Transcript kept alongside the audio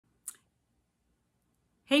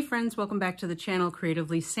Hey friends, welcome back to the channel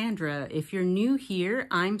Creatively Sandra. If you're new here,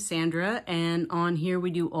 I'm Sandra, and on here we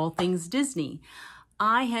do all things Disney.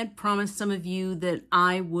 I had promised some of you that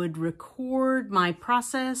I would record my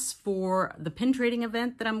process for the pin trading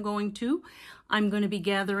event that I'm going to. I'm going to be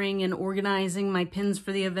gathering and organizing my pins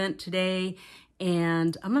for the event today,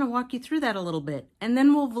 and I'm going to walk you through that a little bit. And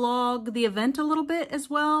then we'll vlog the event a little bit as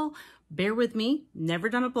well. Bear with me, never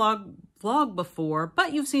done a vlog before,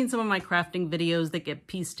 but you've seen some of my crafting videos that get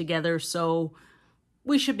pieced together, so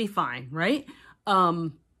we should be fine, right?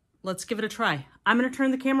 Let's give it a try. I'm going to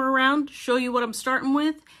turn the camera around, show you what I'm starting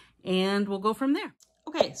with, and we'll go from there.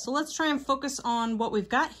 Okay, so let's try and focus on what we've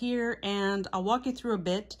got here, and I'll walk you through a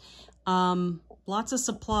bit. Lots of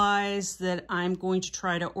supplies that I'm going to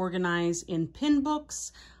try to organize in pin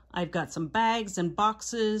books. I've got some bags and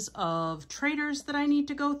boxes of traders that I need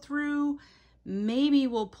to go through. Maybe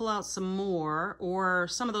we'll pull out some more, or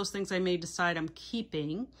some of those things I may decide I'm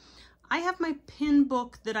keeping. I have my pin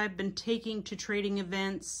book that I've been taking to trading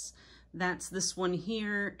events. That's this one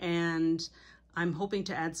here, and I'm hoping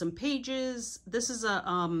to add some pages. This is a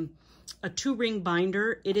 2-ring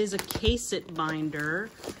binder. It is a Case-It binder.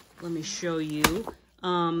 Let me show you.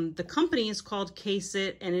 The company is called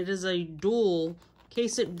Case-It, and it is a dual.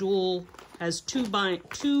 Case-It Dual has two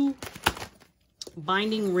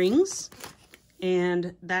binding rings,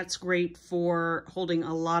 and that's great for holding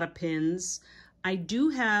a lot of pins. I do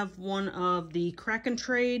have one of the Crack and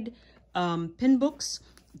Trade pin books.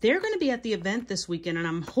 They're going to be at the event this weekend, and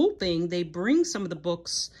I'm hoping they bring some of the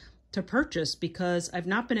books to purchase because I've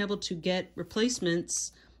not been able to get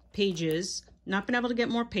replacements, pages, not been able to get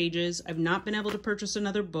more pages. I've not been able to purchase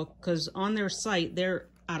another book because on their site, they're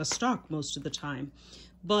out of stock most of the time.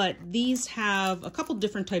 But these have a couple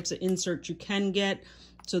different types of inserts you can get.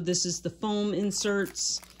 So this is the foam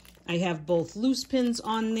inserts. I have both loose pins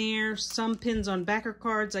on there, some pins on backer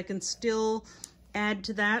cards I can still add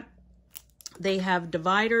to that. They have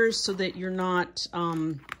dividers so that you're not,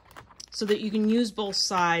 so that you can use both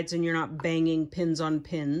sides and you're not banging pins on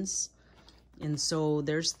pins. And so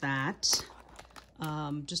there's that.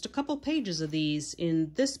 Just a couple pages of these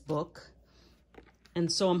in this book. And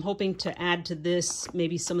so I'm hoping to add to this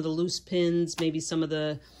maybe some of the loose pins, maybe some of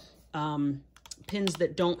the pins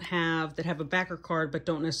that have a backer card but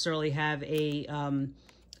don't necessarily have a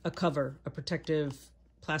cover, a protective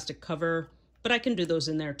plastic cover. But I can do those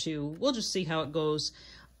in there too. We'll just see how it goes.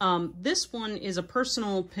 This one is a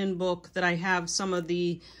personal pin book that I have some of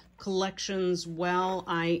the collections while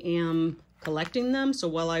I am collecting them. So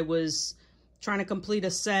while I was trying to complete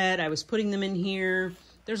a set, I was putting them in here.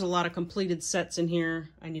 There's a lot of completed sets in here.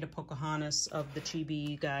 I need a Pocahontas of the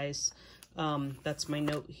Chibi guys. That's my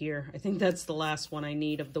note here. I think that's the last one I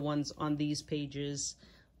need of the ones on these pages.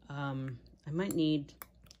 I might need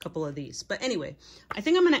a couple of these. But anyway, I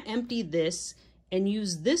think I'm going to empty this and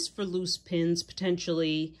use this for loose pins,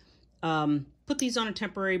 potentially. Put these on a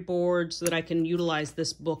temporary board so that I can utilize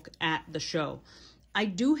this book at the show. I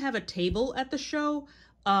do have a table at the show.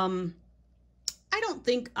 I don't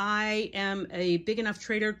think I am a big enough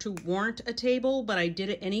trader to warrant a table, but I did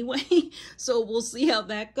it anyway. So we'll see how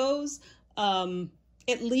that goes.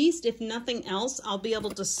 At least, if nothing else, I'll be able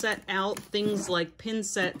to set out things like pin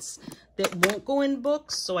sets that won't go in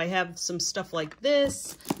books. So I have some stuff like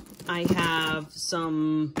this. I have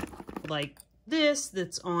some like this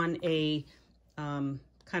that's on a kind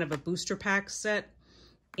of a booster pack set.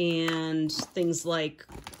 And things like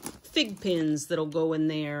fig pins that'll go in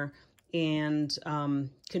there and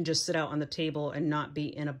can just sit out on the table and not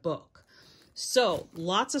be in a book. So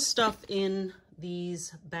lots of stuff in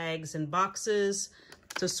these bags and boxes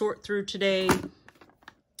to sort through today.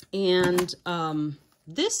 And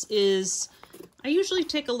this is, I usually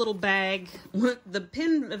take a little bag. The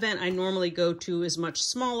pin event I normally go to is much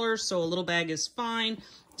smaller, so a little bag is fine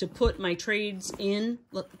to put my trades in.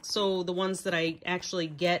 So the ones that I actually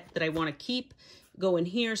get that I want to keep go in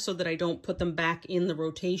here so that I don't put them back in the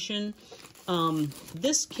rotation.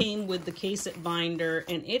 This came with the Case-It binder,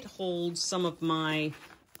 and it holds some of my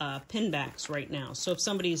pin backs right now. So if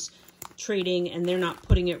somebody's trading and they're not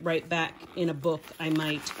putting it right back in a book, I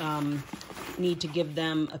might need to give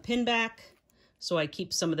them a pin back. So I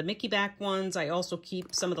keep some of the Mickey back ones. I also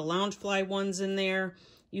keep some of the Loungefly ones in there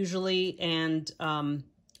usually, and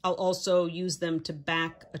I'll also use them to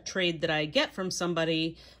back a trade that I get from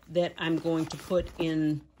somebody that I'm going to put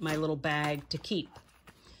in my little bag to keep.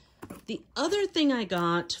 The other thing I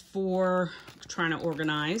got for trying to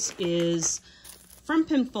organize is from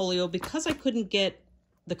Pinfolio. Because I couldn't get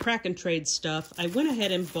the Crack and Trade stuff, I went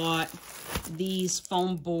ahead and bought these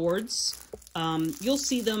foam boards You'll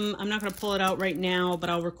see them. I'm not going to pull it out right now, but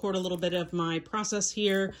I'll record a little bit of my process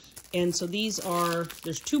here. And so these are,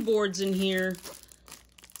 there's 2 boards in here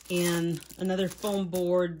and another foam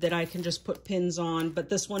board that I can just put pins on, but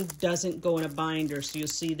this one doesn't go in a binder. So you'll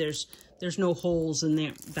see there's no holes in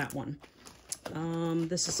there, that one.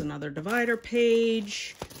 This is another divider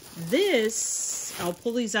page. This, I'll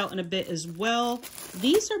pull these out in a bit as well.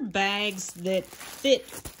 These are bags that fit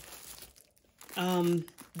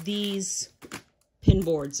these pin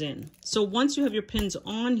boards in. So once you have your pins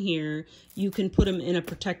on here, you can put them in a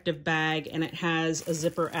protective bag, and it has a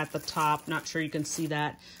zipper at the top. Not sure you can see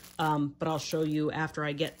that, but I'll show you after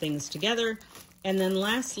I get things together. And then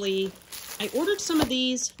lastly, I ordered some of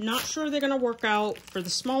these. Not sure they're going to work out for the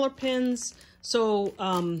smaller pins. So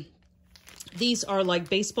these are like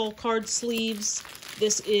baseball card sleeves.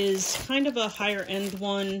 This is kind of a higher end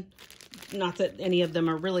one. Not that any of them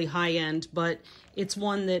are really high end, but it's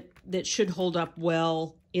one that should hold up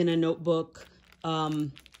well in a notebook,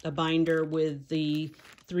 a binder with the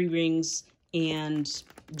 3 rings, and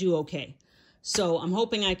do okay. So I'm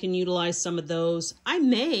hoping I can utilize some of those. I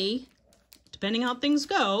may, depending how things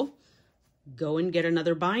go and get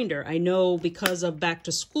another binder. I know because of back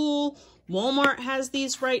to school, Walmart has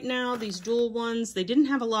these right now, these dual ones. They didn't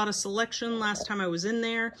have a lot of selection last time I was in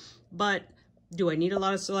there, but do I need a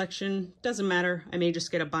lot of selection? Doesn't matter. I may just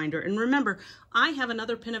get a binder. And remember, I have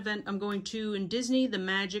another pin event I'm going to in Disney, the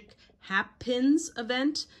Magic Hap Pins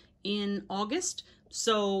event in August.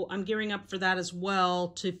 So I'm gearing up for that as well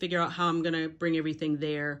to figure out how I'm going to bring everything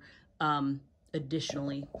there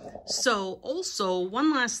additionally. So also,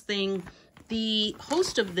 one last thing, the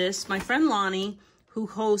host of this, my friend Lonnie, who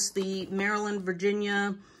hosts the Maryland,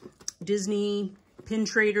 Virginia, Disney Pin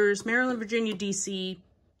Traders, Maryland, Virginia, DC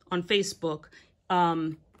on Facebook.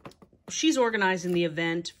 She's organizing the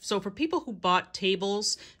event. So for people who bought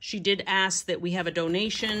tables, she did ask that we have a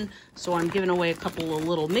donation. So I'm giving away a couple of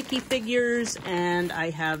little Mickey figures, and I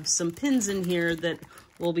have some pins in here that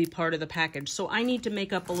will be part of the package. So I need to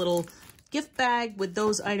make up a little gift bag with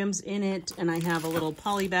those items in it. And I have a little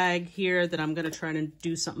poly bag here that I'm going to try to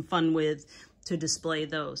do something fun with to display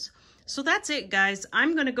those. So that's it, guys.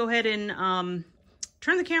 I'm going to go ahead and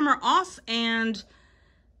turn the camera off, and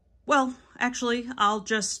well, actually, I'll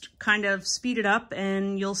just kind of speed it up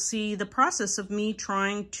and you'll see the process of me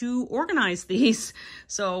trying to organize these.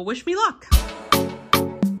 So wish me luck.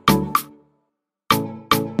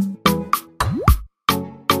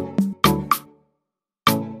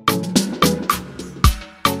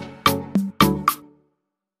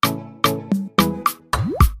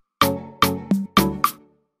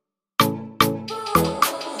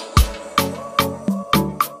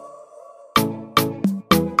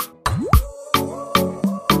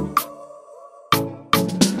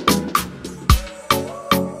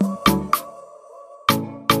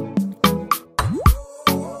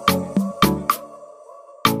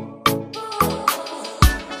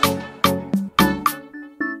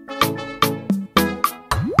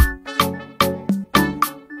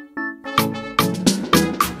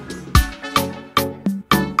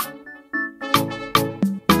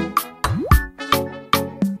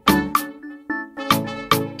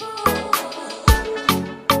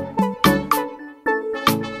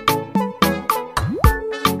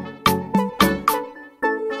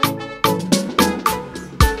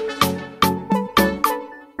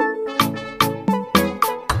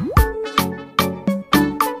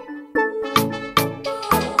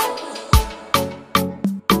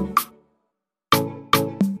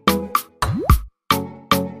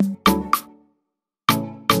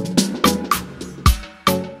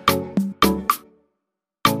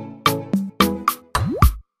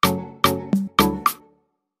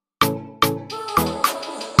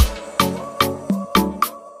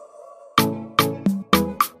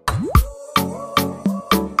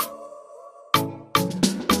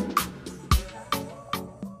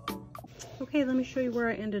 Okay, let me show you where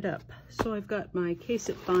I ended up. So I've got my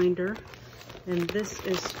Case-It binder, and this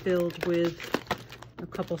is filled with a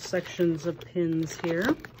couple sections of pins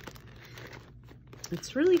here.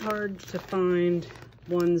 It's really hard to find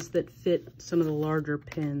ones that fit some of the larger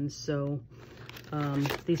pins, so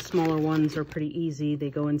these smaller ones are pretty easy. They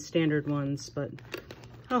go in standard ones, but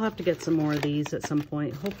I'll have to get some more of these at some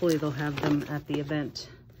point. Hopefully they'll have them at the event.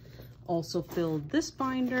 Also filled this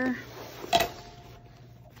binder.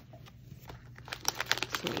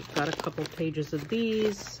 So we've got a couple pages of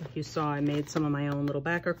these. You saw I made some of my own little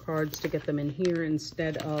backer cards to get them in here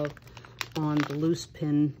instead of on the loose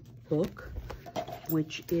pin book,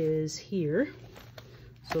 which is here.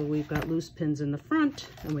 So we've got loose pins in the front,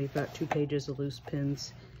 and we've got 2 pages of loose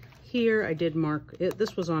pins here I did mark it.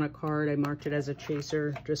 This was on a card. I marked it as a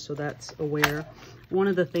chaser just so that's aware. One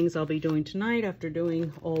of the things I'll be doing tonight after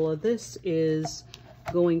doing all of this is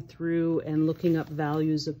going through and looking up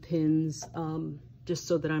values of pins, just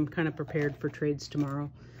so that I'm kind of prepared for trades tomorrow.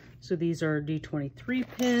 So these are D23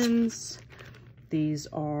 pins. These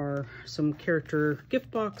are some character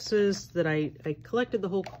gift boxes that I collected the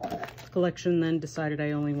whole collection, then decided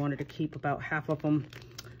I only wanted to keep about half of them.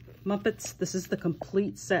 Muppets, this is the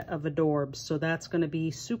complete set of Adorbs, so that's going to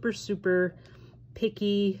be super, super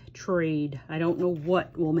picky trade. I don't know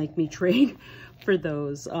what will make me trade for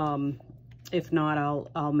those. If not,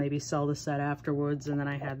 I'll maybe sell the set afterwards, and then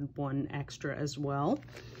I had one extra as well.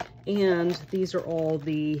 And these are all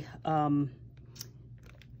the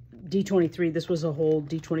D23. This was a whole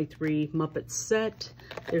D23 Muppet set.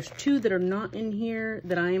 There's two that are not in here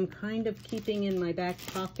that I am kind of keeping in my back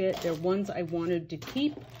pocket. They're ones I wanted to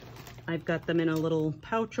keep. I've got them in a little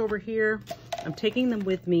pouch over here. I'm taking them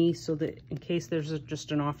with me so that in case there's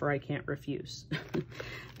just an offer I can't refuse.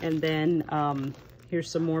 And then here's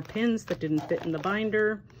some more pins that didn't fit in the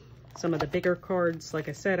binder. Some of the bigger cards, like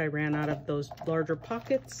I said, I ran out of those larger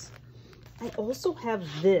pockets. I also have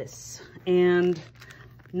this, and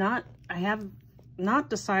I have not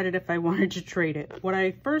decided if I wanted to trade it. What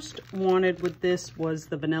I first wanted with this was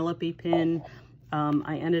the Vanellope pin.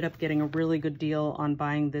 I ended up getting a really good deal on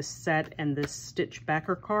buying this set and this Stitch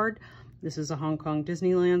backer card. This is a Hong Kong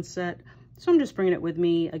Disneyland set, so I'm just bringing it with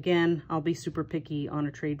me. Again, I'll be super picky on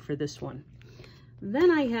a trade for this one.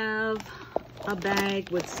 Then I have a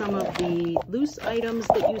bag with some of the loose items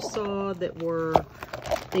that you saw that were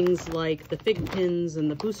things like the fig pins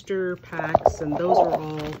and the booster packs, and those are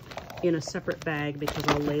all in a separate bag because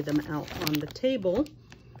I'll lay them out on the table.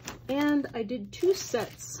 And I did two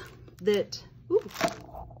sets that, ooh,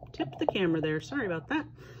 tipped the camera there, sorry about that.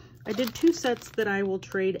 I did two sets that I will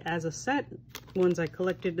trade as a set, ones I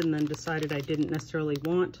collected and then decided I didn't necessarily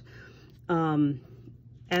want.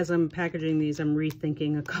 As I'm packaging these, I'm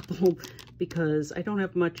rethinking a couple because I don't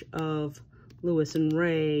have much of Lewis and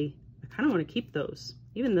Ray. I kind of want to keep those.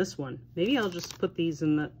 Even this one. Maybe I'll just put these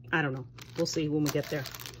in the, I don't know. We'll see when we get there.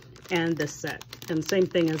 And this set. And same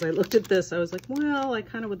thing, as I looked at this, I was like, well, I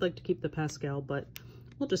kind of would like to keep the Pascal, but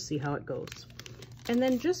we'll just see how it goes. And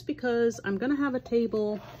then just because I'm going to have a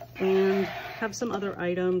table and have some other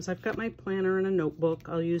items, I've got my planner and a notebook.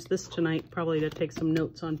 I'll use this tonight probably to take some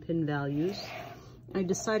notes on pin values. I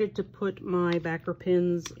decided to put my backer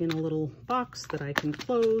pins in a little box that I can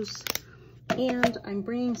close, and I'm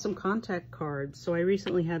bringing some contact cards. So I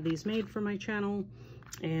recently had these made for my channel,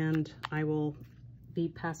 and I will be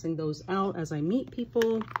passing those out as I meet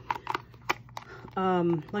people.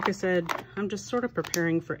 Like I said, I'm just sort of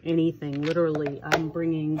preparing for anything. Literally, I'm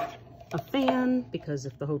bringing a fan because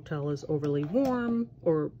if the hotel is overly warm,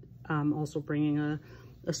 or I'm also bringing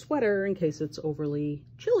a sweater in case it's overly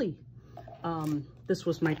chilly. This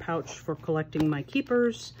was my pouch for collecting my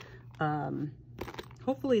keepers.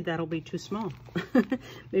 Hopefully that'll be too small.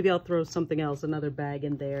 Maybe I'll throw something else, another bag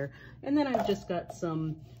in there. And then I've just got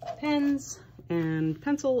some pens and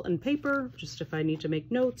pencil and paper, just if I need to make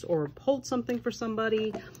notes or hold something for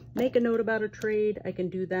somebody, make a note about a trade, I can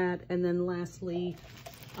do that. And then lastly,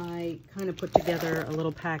 I kind of put together a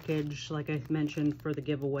little package, like I mentioned, for the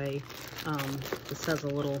giveaway. This has a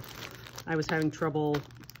little, I was having trouble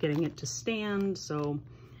getting it to stand, so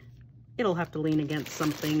it'll have to lean against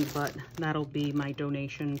something, but that'll be my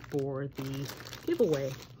donation for the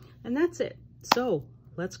giveaway. And that's it. So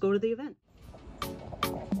let's go to the event.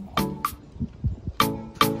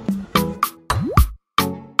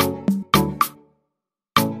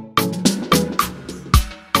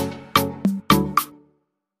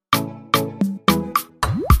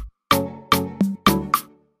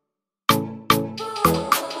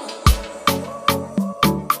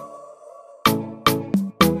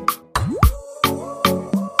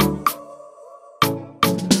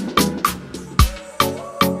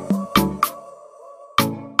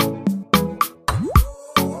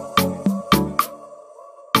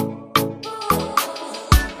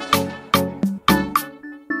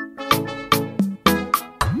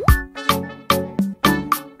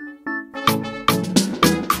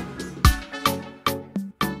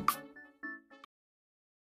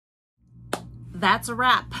 That's a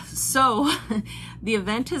wrap. So the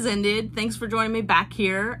event has ended. Thanks for joining me back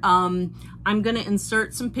here. I'm going to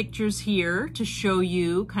insert some pictures here to show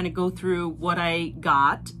you, kind of go through what I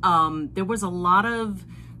got. There was a lot of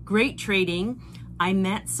great trading. I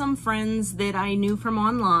met some friends that I knew from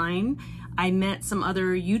online. I met some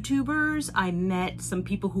other YouTubers. I met some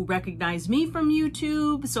people who recognize me from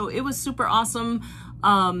YouTube. So it was super awesome.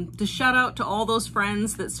 To shout out to all those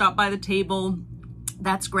friends that stopped by the table.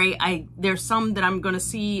 That's great. There's some that I'm going to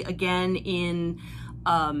see again in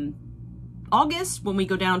August when we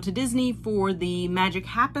go down to Disney for the Magic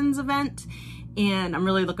Happens event. And I'm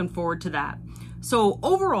really looking forward to that. So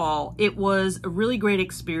overall, it was a really great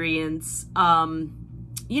experience.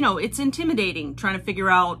 You know, it's intimidating trying to figure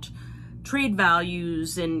out trade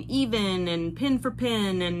values and even and pin for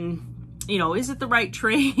pin and, you know, is it the right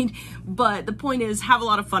trade? But the point is, have a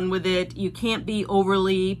lot of fun with it. You can't be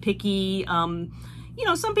overly picky. You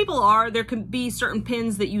know, some people are. There can be certain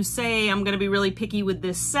pins that you say, I'm going to be really picky with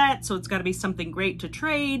this set, so it's got to be something great to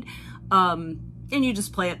trade. And you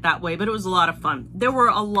just play it that way, but it was a lot of fun. There were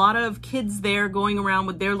a lot of kids there going around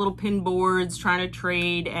with their little pin boards trying to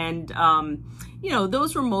trade, and you know,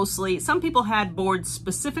 those were mostly, some people had boards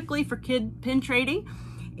specifically for kid pin trading,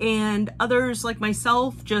 and others like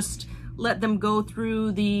myself just let them go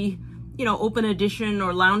through the, you know, open edition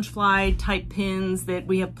or Loungefly type pins that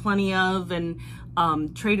we have plenty of, and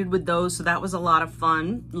traded with those, so that was a lot of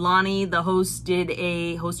fun. Lonnie, the host, did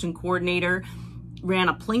a host and coordinator, ran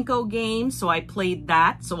a Plinko game, so I played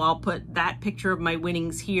that. So I'll put that picture of my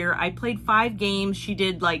winnings here. I played 5 games. She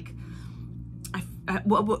did like,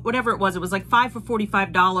 whatever it was like 5 for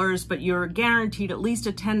 $45, but you're guaranteed at least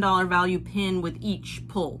a $10 value pin with each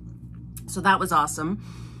pull. So that was awesome.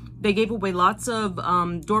 They gave away lots of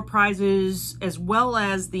door prizes, as well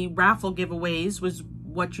as the raffle giveaways was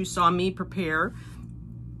what you saw me prepare.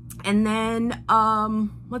 And then,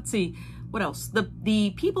 let's see, what else?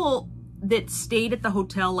 The people that stayed at the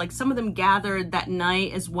hotel, like some of them gathered that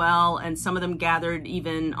night as well, and some of them gathered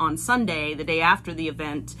even on Sunday, the day after the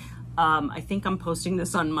event. I think I'm posting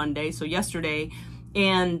this on Monday, so yesterday,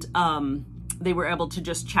 and they were able to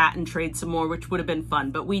just chat and trade some more, which would have been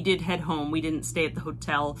fun. But we did head home. We didn't stay at the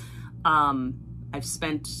hotel. I've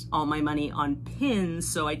spent all my money on pins,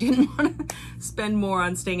 so I didn't want to spend more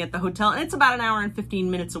on staying at the hotel. And it's about an hour and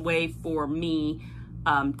 15 minutes away for me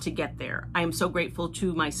to get there. I am so grateful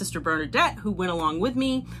to my sister Bernadette, who went along with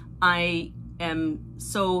me. I am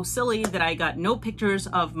so silly that I got no pictures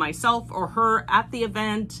of myself or her at the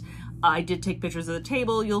event. I did take pictures of the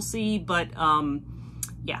table, you'll see, but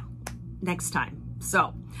yeah, next time.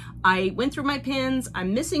 So I went through my pins.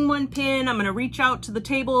 I'm missing one pin. I'm gonna reach out to the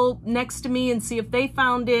table next to me and see if they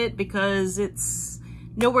found it, because it's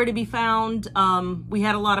nowhere to be found. We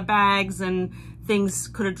had a lot of bags and things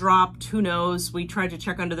could have dropped, who knows. We tried to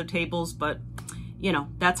check under the tables, but you know,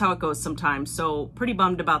 that's how it goes sometimes. So pretty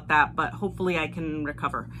bummed about that, but hopefully I can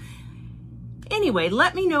recover. Anyway,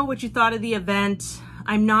 let me know what you thought of the event.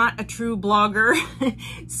 I'm not a true blogger,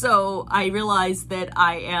 so I realized that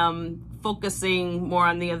I am focusing more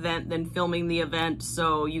on the event than filming the event.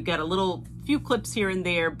 So you get a few clips here and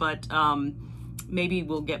there, but maybe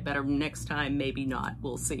we'll get better next time, maybe not,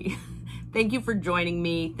 we'll see. Thank you for joining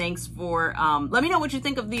me. Thanks for, let me know what you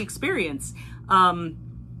think of the experience.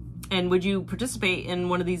 And would you participate in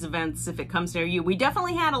one of these events if it comes near you? We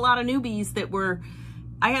definitely had a lot of newbies that were,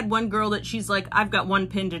 I had one girl that she's like, I've got 1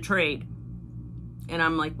 pin to trade. And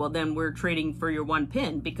I'm like, well, then we're trading for your 1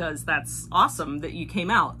 pin, because that's awesome that you came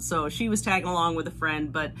out. So she was tagging along with a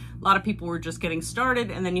friend, but a lot of people were just getting started.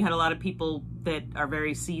 And then you had a lot of people that are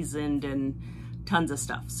very seasoned and tons of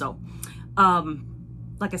stuff. So,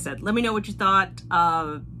 like I said, let me know what you thought.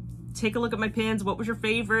 Take a look at my pins. What was your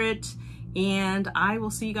favorite? And I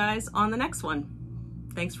will see you guys on the next one.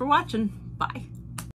 Thanks for watching. Bye.